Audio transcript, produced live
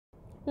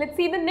Let's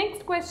see the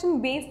next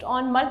question based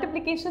on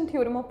multiplication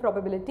theorem of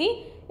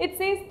probability. It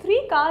says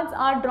 3 cards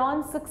are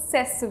drawn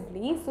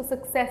successively. So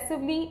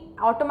successively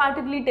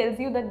automatically tells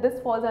you that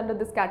this falls under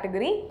this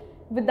category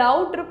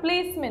without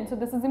replacement. So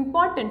this is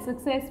important,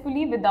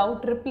 successfully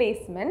without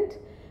replacement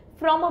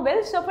from a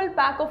well shuffled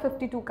pack of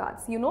 52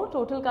 cards. You know,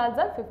 total cards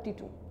are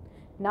 52.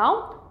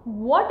 Now,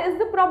 what is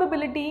the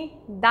probability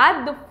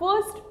that the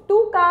first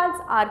 2 cards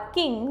are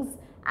kings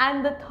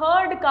and the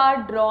third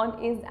card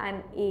drawn is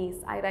an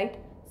ace? I write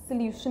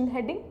solution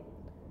heading.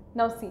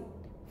 Now see,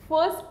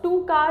 first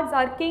 2 cards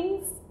are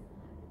kings,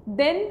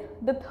 then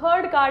the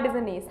third card is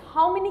an ace.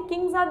 How many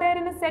kings are there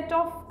in a set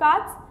of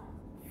cards?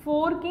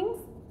 4 kings,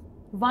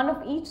 1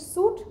 of each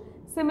suit.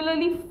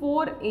 Similarly,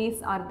 4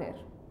 ace are there.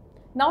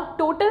 Now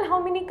total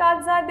how many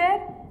cards are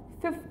there?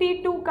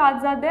 52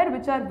 cards are there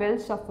which are well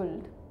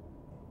shuffled.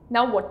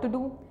 Now what to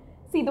do?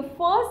 See, the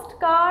first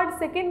card,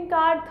 second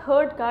card,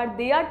 third card,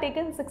 they are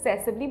taken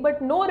successively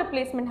but no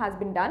replacement has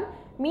been done.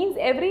 Means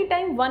every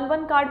time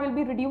one card will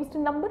be reduced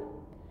in number.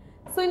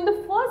 So in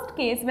the first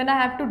case, when I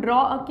have to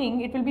draw a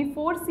king, it will be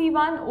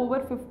 4c1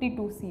 over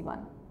 52c1.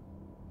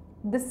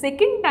 The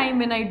second time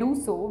when I do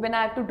so, when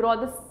I have to draw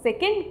the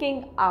second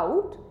king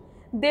out,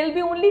 there will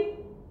be only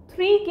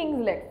 3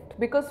 kings left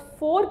because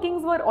 4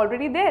 kings were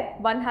already there.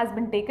 1 has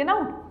been taken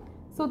out.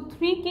 So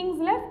 3 kings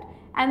left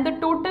and the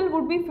total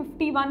would be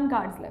 51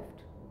 cards left.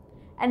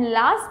 And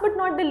last but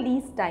not the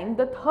least time,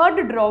 the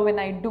third draw when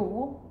I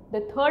do,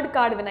 the third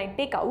card when I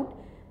take out,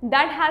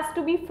 that has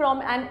to be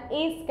from an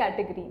ace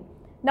category.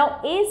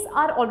 Now ace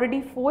are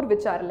already 4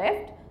 which are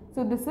left.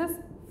 So this is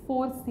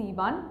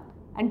 4c1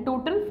 and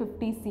total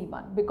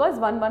 50c1 because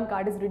one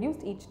card is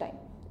reduced each time.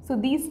 So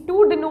these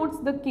 2 denotes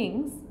the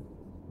kings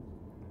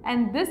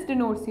and this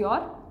denotes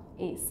your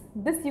ace.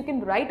 This you can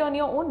write on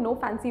your own, no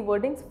fancy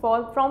wordings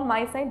from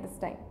my side this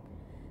time.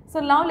 So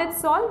now let's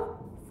solve.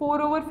 4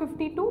 over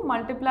 52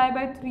 multiply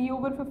by 3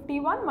 over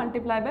 51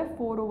 multiply by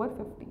 4 over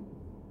 50.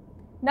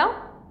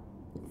 Now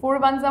 4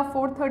 ones are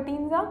 4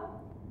 13s are,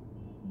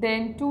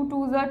 then 2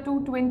 2s are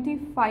 2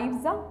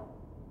 25s are,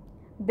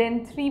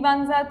 then 3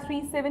 ones are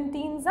 3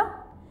 17s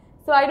are.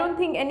 So I don't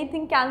think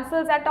anything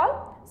cancels at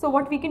all. So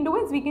what we can do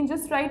is we can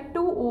just write 2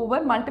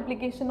 over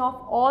multiplication of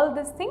all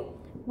this thing,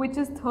 which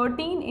is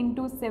 13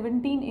 into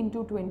 17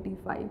 into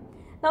 25.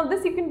 Now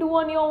this you can do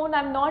on your own. I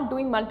am not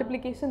doing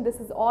multiplication. This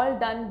is all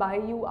done by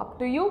you, up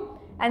to you.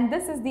 And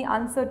this is the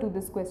answer to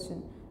this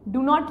question.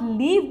 Do not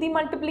leave the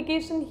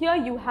multiplication here.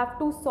 You have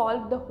to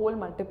solve the whole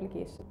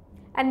multiplication.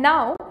 And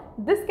now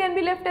this can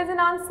be left as an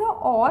answer,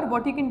 or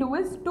what you can do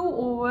is 2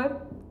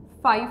 over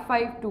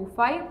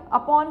 5525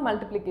 upon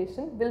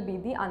multiplication will be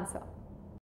the answer.